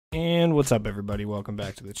And what's up, everybody? Welcome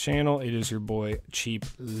back to the channel. It is your boy Cheap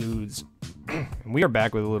Ludes. And we are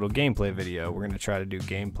back with a little gameplay video. We're going to try to do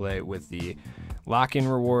gameplay with the lock-in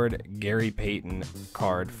reward Gary Payton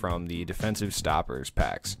card from the defensive stoppers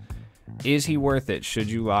packs. Is he worth it? Should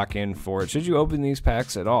you lock in for it? Should you open these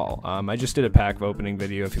packs at all? I just did a pack opening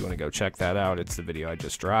video. If you want to go check that out, it's the video I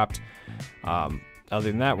just dropped. Other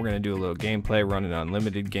than that, we're going to do a little gameplay, run an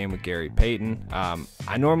unlimited game with Gary Payton.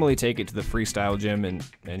 I normally take it to the freestyle gym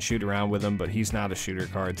and shoot around with him, but he's not a shooter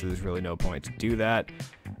card, so there's really no point to do that.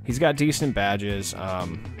 He's got decent badges.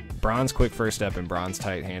 Bronze quick first step and bronze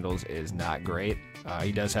tight handles is not great.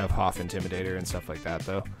 He does have Hoff Intimidator and stuff like that,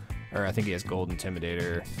 though. Or I think he has Gold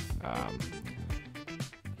Intimidator.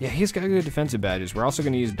 Yeah, he's got good defensive badges. We're also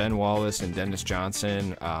going to use Ben Wallace and Dennis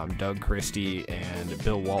Johnson, Doug Christie, and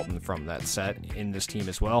Bill Walton from that set in this team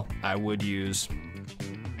as well. I would use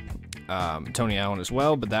Tony Allen as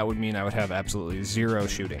well, but that would mean I would have absolutely zero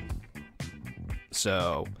shooting.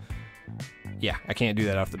 So, yeah, I can't do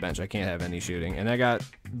that off the bench. I can't have any shooting. And I got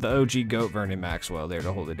the OG GOAT Vernon Maxwell there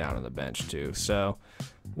to hold it down on the bench, too. So,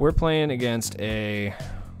 we're playing against a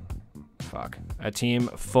team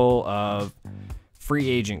full of free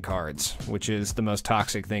agent cards, which is the most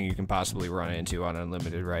toxic thing you can possibly run into on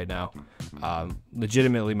Unlimited right now.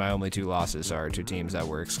 Legitimately, my only two losses are to teams that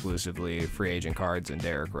were exclusively free agent cards and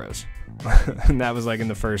Derrick Rose. And that was like in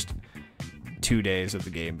the first 2 days of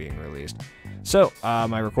the game being released. So,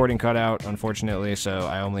 my recording cut out, unfortunately, so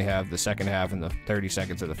I only have the second half and the 30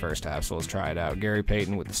 seconds of the first half, so let's try it out. Gary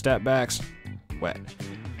Payton with the step backs. Wet.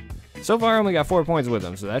 So far, I only got 4 points with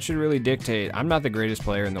him, so that should really dictate. I'm not the greatest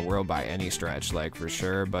player in the world by any stretch, like, for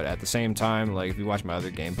sure, but at the same time, like, if you watch my other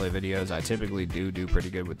gameplay videos, I typically do pretty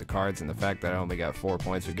good with the cards, and the fact that I only got 4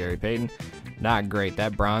 points with Gary Payton, not great.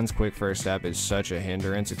 That bronze quick first step is such a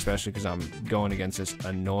hindrance, especially because I'm going against this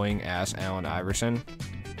annoying-ass Allen Iverson,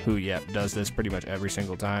 who, yep, does this pretty much every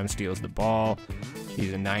single time, steals the ball.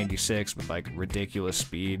 He's a 96 with, like, ridiculous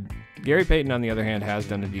speed. Gary Payton, on the other hand, has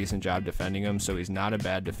done a decent job defending him, so he's not a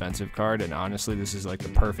bad defensive card, and honestly, this is, like, the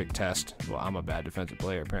perfect test. Well, I'm a bad defensive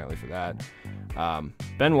player, apparently, for that.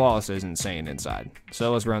 Ben Wallace is insane inside.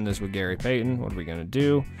 So let's run this with Gary Payton. What are we going to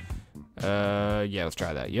do? Yeah, let's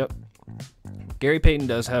try that. Yep. Gary Payton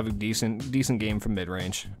does have a decent game from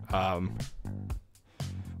mid-range.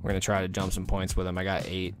 We're going to try to jump some points with him. I got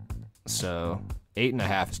 8, so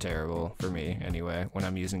 8.5 is terrible for me anyway when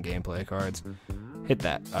I'm using gameplay cards. Hit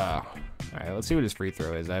that. All right, let's see what his free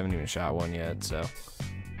throw is. I haven't even shot one yet, so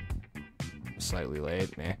slightly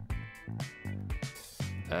late. Meh.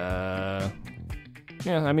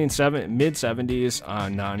 Yeah, I mean, mid 70s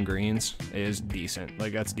on non-greens is decent.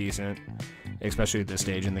 Like, that's decent, especially at this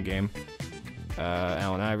stage in the game.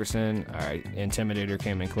 Allen Iverson. All right, Intimidator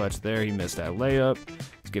came in clutch there. He missed that layup.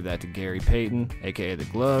 Let's give that to Gary Payton, aka the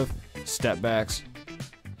glove. Step backs,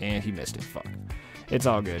 and he missed it. Fuck. It's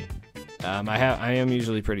all good. I am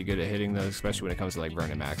usually pretty good at hitting those, especially when it comes to like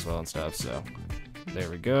Vernon Maxwell and stuff. So there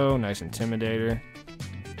we go. Nice Intimidator.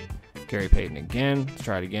 Gary Payton again. Let's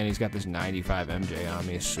try it again. He's got this 95 MJ on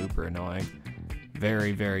me. Super annoying.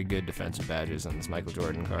 Very, very good defensive badges on this Michael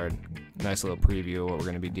Jordan card. Nice little preview of what we're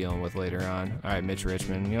going to be dealing with later on. All right, Mitch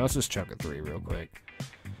Richmond. You know, let's just chuck a 3 real quick.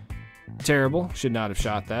 Terrible. Should not have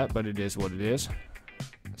shot that, but it is what it is.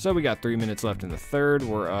 So we got 3 minutes left in the third.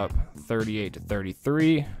 We're up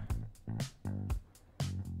 38-33.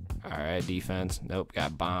 All right, defense. Nope,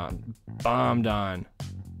 got bombed on.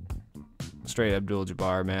 Straight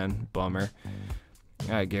Abdul-Jabbar, man. Bummer.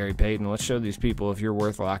 All right, Gary Payton. Let's show these people if you're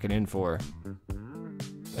worth locking in for.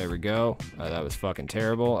 There we go. That was fucking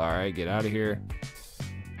terrible. All right, get out of here.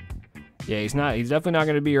 Yeah, he's definitely not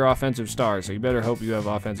going to be your offensive star, so you better hope you have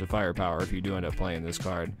offensive firepower if you do end up playing this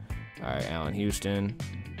card. All right, Allen Houston.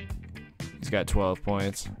 He's got 12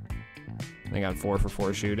 points. I think I'm 4 for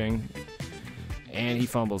 4 shooting. And he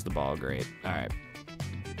fumbles the ball. Great. All right.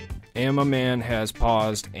 And my man has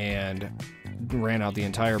paused and ran out the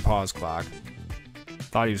entire pause clock.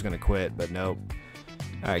 Thought he was going to quit, but nope.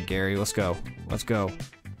 All right, Gary, let's go. Let's go.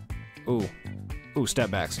 Ooh. Ooh, step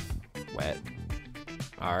backs. Wet.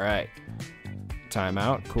 All right.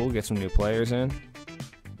 Timeout. Cool. Get some new players in.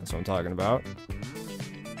 That's what I'm talking about.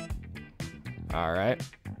 All right.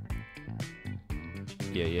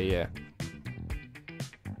 Yeah.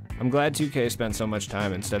 I'm glad 2K spent so much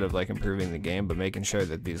time instead of like improving the game, but making sure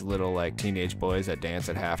that these little like teenage boys that dance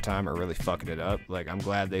at halftime are really fucking it up. Like, I'm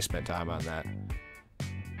glad they spent time on that.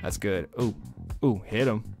 That's good. Ooh, hit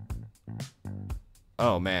him.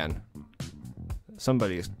 Oh man.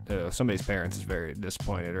 Somebody's parents is very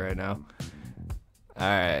disappointed right now.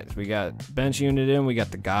 Alright, so we got bench unit in. We got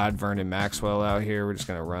the God Vernon Maxwell out here. We're just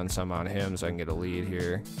going to run some on him so I can get a lead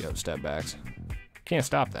here. Yep, step backs. Can't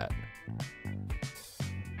stop that.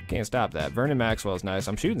 Can't stop that. Vernon Maxwell's nice.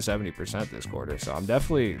 I'm shooting 70% this quarter, so I'm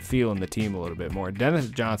definitely feeling the team a little bit more. Dennis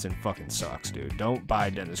Johnson fucking sucks, dude. Don't buy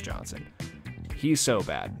Dennis Johnson. He's so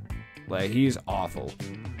bad. Like, he's awful.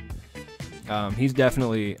 He's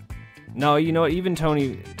definitely... No, you know what? Even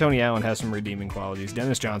Tony Allen has some redeeming qualities.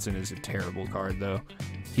 Dennis Johnson is a terrible card, though.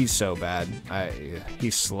 He's so bad.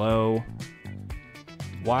 He's slow.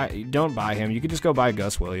 Why? Don't buy him. You could just go buy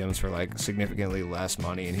Gus Williams for, like, significantly less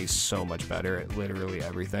money, and he's so much better at literally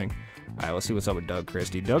everything. All right, let's see what's up with Doug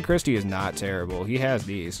Christie. Doug Christie is not terrible. He has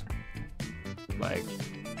these. Like,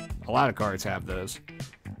 a lot of cards have those.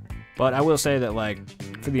 But I will say that, like,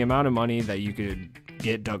 for the amount of money that you could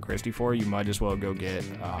get Doug Christie for, you might as well go get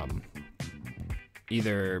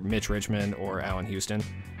either Mitch Richmond or Allen Houston,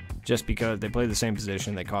 just because they play the same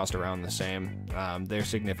position, they cost around the same. They're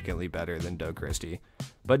significantly better than Doug Christie.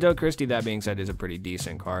 But Doug Christie, that being said, is a pretty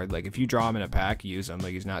decent card. Like, if you draw him in a pack, use him.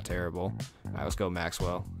 Like, he's not terrible. All right, let's go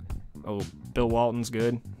Maxwell. Oh, Bill Walton's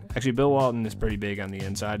good. Actually, Bill Walton is pretty big on the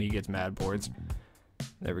inside. He gets mad boards.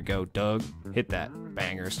 There we go. Doug, hit that.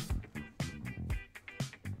 Bangers.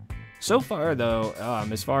 So far, though,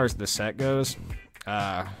 as far as the set goes,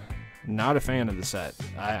 not a fan of the set.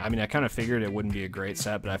 I mean, I kind of figured it wouldn't be a great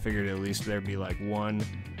set, but I figured at least there'd be like one,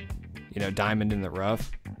 you know, diamond in the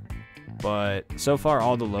rough. But so far,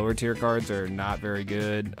 all the lower tier cards are not very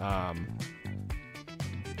good.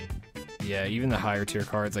 Yeah, even the higher tier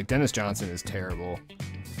cards, like Dennis Johnson is terrible.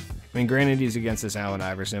 I mean, granted, he's against this Allen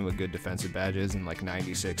Iverson with good defensive badges and like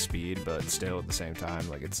 96 speed, but still at the same time,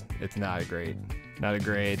 like it's not a great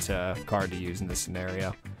card to use in this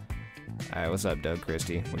scenario. All right, what's up, Doug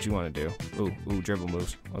Christie? What you want to do? Ooh, dribble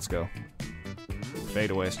moves. Let's go.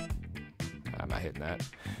 Fadeaways. I'm not hitting that.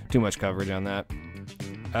 Too much coverage on that.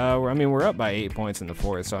 I mean, we're up by 8 points in the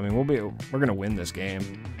fourth, so I mean, we're gonna win this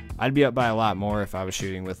game. I'd be up by a lot more if I was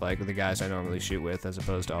shooting with like the guys I normally shoot with, as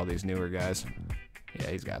opposed to all these newer guys.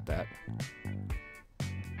 Yeah, he's got that.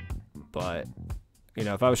 But you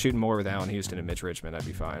know, if I was shooting more with Allen Houston and Mitch Richmond, I'd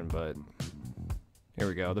be fine. But here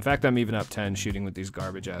we go. The fact that I'm even up 10 shooting with these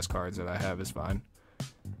garbage ass cards that I have is fine.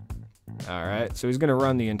 All right, so he's gonna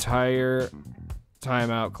run the entire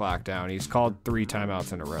timeout clock down. He's called 3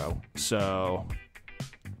 timeouts in a row. So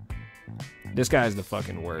this guy's the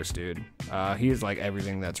fucking worst, dude. He is like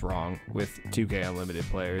everything that's wrong with 2K Unlimited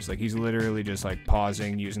players. Like, he's literally just like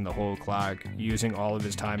pausing, using the whole clock, using all of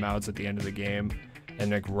his timeouts at the end of the game,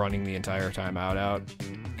 and like running the entire timeout out.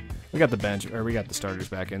 We got the bench, or we got the starters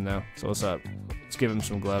back in though. So what's up? Let's give him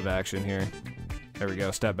some glove action here. There we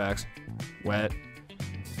go. Step backs. Wet.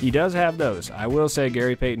 He does have those. I will say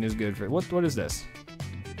Gary Payton is good for it. What is this?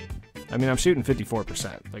 I mean, I'm shooting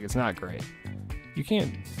 54%. Like, it's not great. You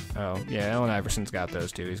can't... Oh, yeah, Allen Iverson's got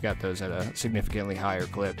those too. He's got those at a significantly higher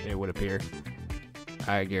clip, it would appear. All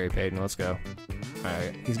right, Gary Payton, let's go. All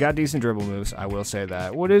right, he's got decent dribble moves. I will say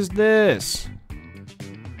that. What is this?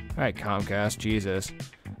 All right, Comcast, Jesus.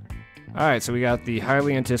 All right, so we got the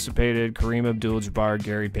highly anticipated Kareem Abdul-Jabbar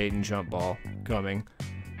Gary Payton jump ball coming.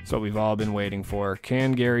 That's what we've all been waiting for.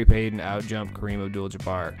 Can Gary Payton out-jump Kareem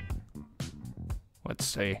Abdul-Jabbar? Let's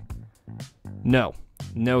see. No.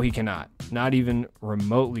 No, he cannot. Not even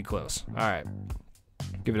remotely close. All right.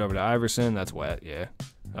 Give it over to Iverson. That's wet. Yeah.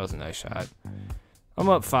 That was a nice shot. I'm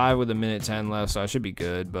up 5 with 1:10 left, so I should be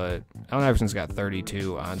good, but Allen Iverson's got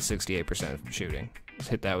 32 on 68% shooting. Let's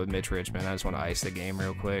hit that with Mitch Richmond. I just want to ice the game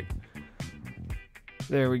real quick.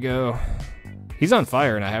 There we go. He's on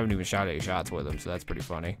fire, and I haven't even shot any shots with him, so that's pretty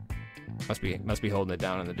funny. Must be holding it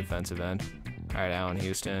down on the defensive end. All right, Allen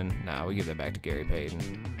Houston. Nah, we give that back to Gary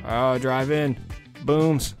Payton. Oh, drive in.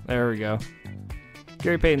 Booms. There we go.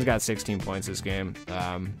 Gary Payton's got 16 points this game.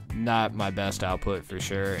 Not my best output for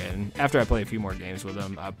sure, and after I play a few more games with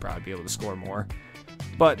him, I'll probably be able to score more.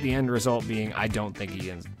 But the end result being, I don't think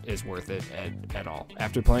he is worth it at all.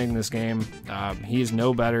 After playing this game, he is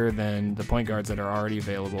no better than the point guards that are already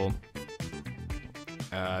available.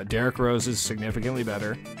 Derrick Rose is significantly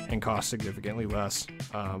better and costs significantly less.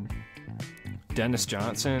 Dennis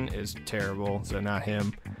Johnson is terrible, so not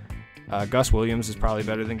him. Gus Williams is probably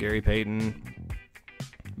better than Gary Payton.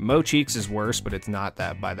 Mo Cheeks is worse, but it's not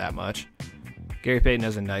that by that much. Gary Payton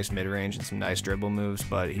has a nice mid-range and some nice dribble moves,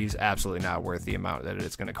 but he's absolutely not worth the amount that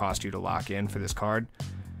it's going to cost you to lock in for this card.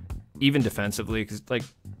 Even defensively, because, like,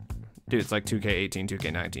 dude, it's like 2K18,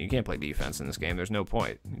 2K19. You can't play defense in this game. There's no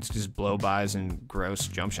point. It's just blow-bys and gross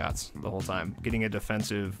jump shots the whole time. Getting a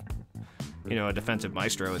defensive you know, a defensive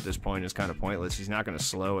maestro at this point is kind of pointless. He's not going to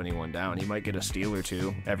slow anyone down. He might get a steal or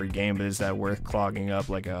two every game, but is that worth clogging up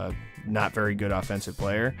like a not very good offensive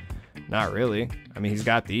player? Not really. I mean, he's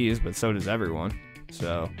got these, but so does everyone.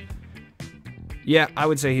 So, yeah, I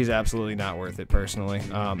would say he's absolutely not worth it personally.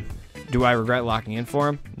 Do I regret locking in for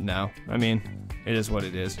him? No. I mean, it is what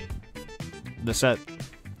it is. The set,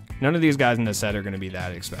 none of these guys in the set are going to be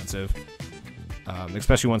that expensive.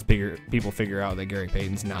 Especially once people figure out that Gary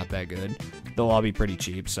Payton's not that good. They'll all be pretty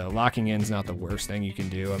cheap, so locking in is not the worst thing you can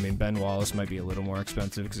do. I mean, Ben Wallace might be a little more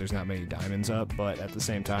expensive because there's not many diamonds up, but at the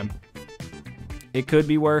same time, it could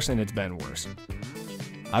be worse, and it's been worse.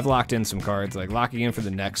 I've locked in some cards, like locking in for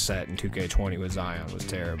the next set in 2K20 with Zion was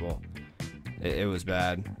terrible. It was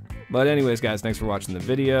bad. But anyways, guys, thanks for watching the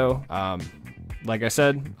video. Like I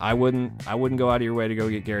said, I wouldn't go out of your way to go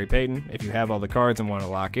get Gary Payton. If you have all the cards and want to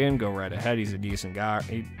lock in, go right ahead. He's a decent guy,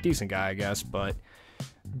 I guess, but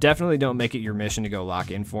definitely don't make it your mission to go lock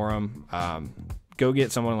in for him. Go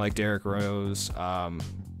get someone like Derrick Rose,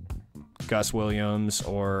 Gus Williams,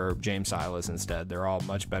 or James Silas instead. They're all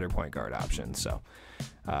much better point guard options. So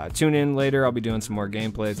tune in later. I'll be doing some more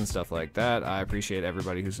gameplays and stuff like that. I appreciate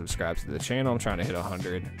everybody who subscribes to the channel. I'm trying to hit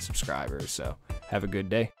 100 subscribers, so have a good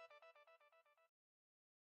day.